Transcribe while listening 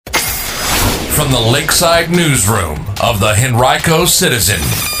from the Lakeside Newsroom of the Henrico Citizen,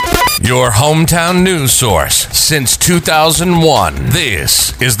 your hometown news source since 2001.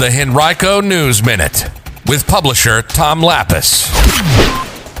 This is the Henrico News Minute with publisher Tom Lapis.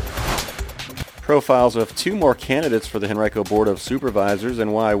 Profiles of two more candidates for the Henrico Board of Supervisors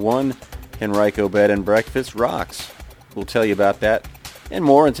and why one Henrico bed and breakfast rocks. We'll tell you about that and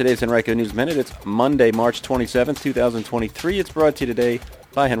more in today's Henrico News Minute. It's Monday, March 27th, 2023. It's brought to you today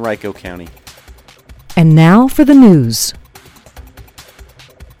by Henrico County. And now for the news.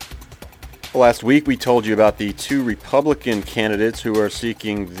 Last week we told you about the two Republican candidates who are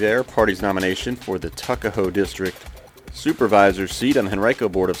seeking their party's nomination for the Tuckahoe District Supervisor seat on the Henrico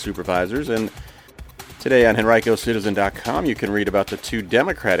Board of Supervisors. And today on HenricoCitizen.com you can read about the two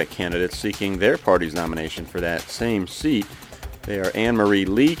Democratic candidates seeking their party's nomination for that same seat. They are Anne Marie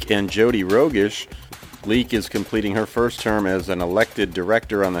Leak and Jody Rogish. Leak is completing her first term as an elected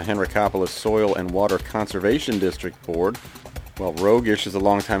director on the Henricopolis Soil and Water Conservation District Board, while Rogish is a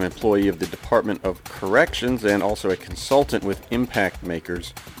longtime employee of the Department of Corrections and also a consultant with Impact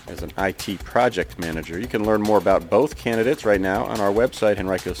Makers as an IT project manager. You can learn more about both candidates right now on our website,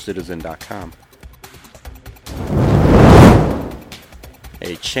 HenricoCitizen.com.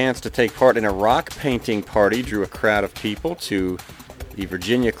 A chance to take part in a rock painting party drew a crowd of people to the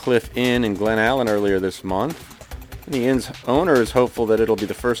Virginia Cliff Inn in Glen Allen earlier this month. And the inn's owner is hopeful that it'll be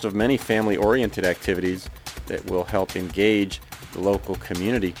the first of many family-oriented activities that will help engage the local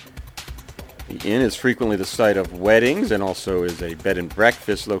community. The inn is frequently the site of weddings and also is a bed and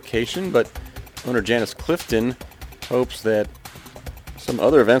breakfast location, but owner Janice Clifton hopes that some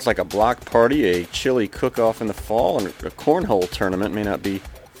other events like a block party, a chili cook-off in the fall, and a cornhole tournament may not be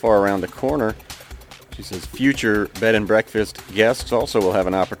far around the corner. She says future bed and breakfast guests also will have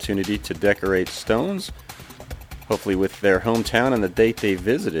an opportunity to decorate stones, hopefully with their hometown and the date they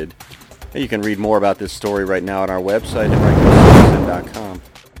visited. And you can read more about this story right now on our website, HenricoCitizen.com.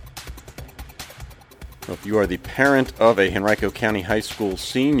 If you are the parent of a Henrico County High School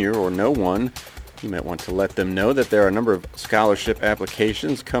senior or know one, you might want to let them know that there are a number of scholarship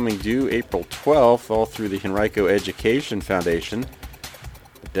applications coming due April 12th, all through the Henrico Education Foundation.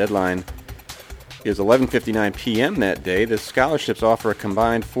 The deadline is 11:59 p.m. that day. The scholarships offer a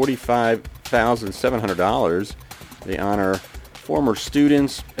combined $45,700. They honor former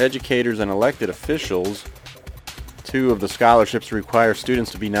students, educators, and elected officials. Two of the scholarships require students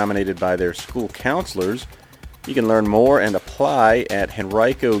to be nominated by their school counselors. You can learn more and apply at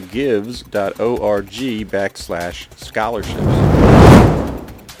henricogives.org/scholarships.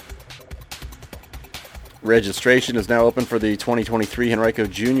 Registration is now open for the 2023 Henrico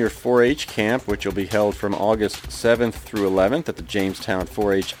Junior 4-H Camp, which will be held from August 7th through 11th at the Jamestown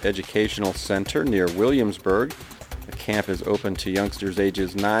 4-H Educational Center near Williamsburg. The camp is open to youngsters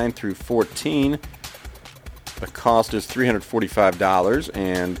ages 9 through 14. The cost is $345,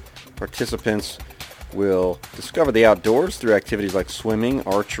 and participants will discover the outdoors through activities like swimming,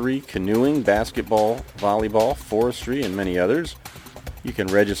 archery, canoeing, basketball, volleyball, forestry, and many others. You can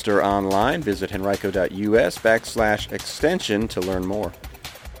register online. Visit henrico.us/extension to learn more.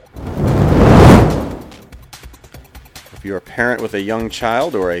 If you're a parent with a young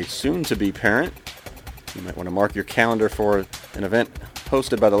child or a soon-to-be parent, you might want to mark your calendar for an event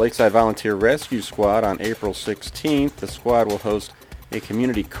hosted by the Lakeside Volunteer Rescue Squad on April 16th. The squad will host a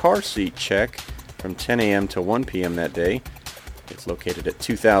community car seat check from 10 a.m. to 1 p.m. that day. It's located at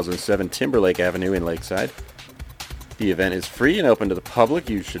 2007 Timberlake Avenue in Lakeside. The event is free and open to the public.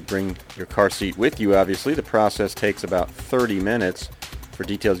 You should bring your car seat with you, obviously. The process takes about 30 minutes. For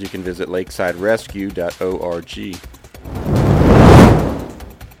details, you can visit lakesiderescue.org.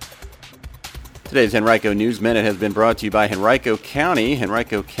 Today's Henrico News Minute has been brought to you by Henrico County.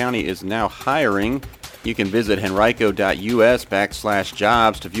 Henrico County is now hiring. You can visit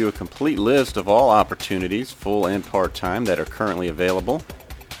henrico.us/jobs to view a complete list of all opportunities, full and part-time, that are currently available.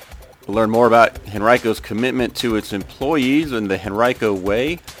 We'll learn more about Henrico's commitment to its employees and the Henrico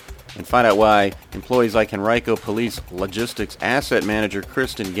Way, and find out why employees like Henrico Police Logistics Asset Manager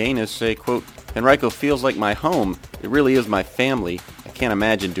Kristen Gaines say, quote, "Henrico feels like my home. It really is my family. I can't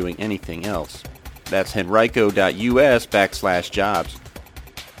imagine doing anything else." That's henrico.us/jobs.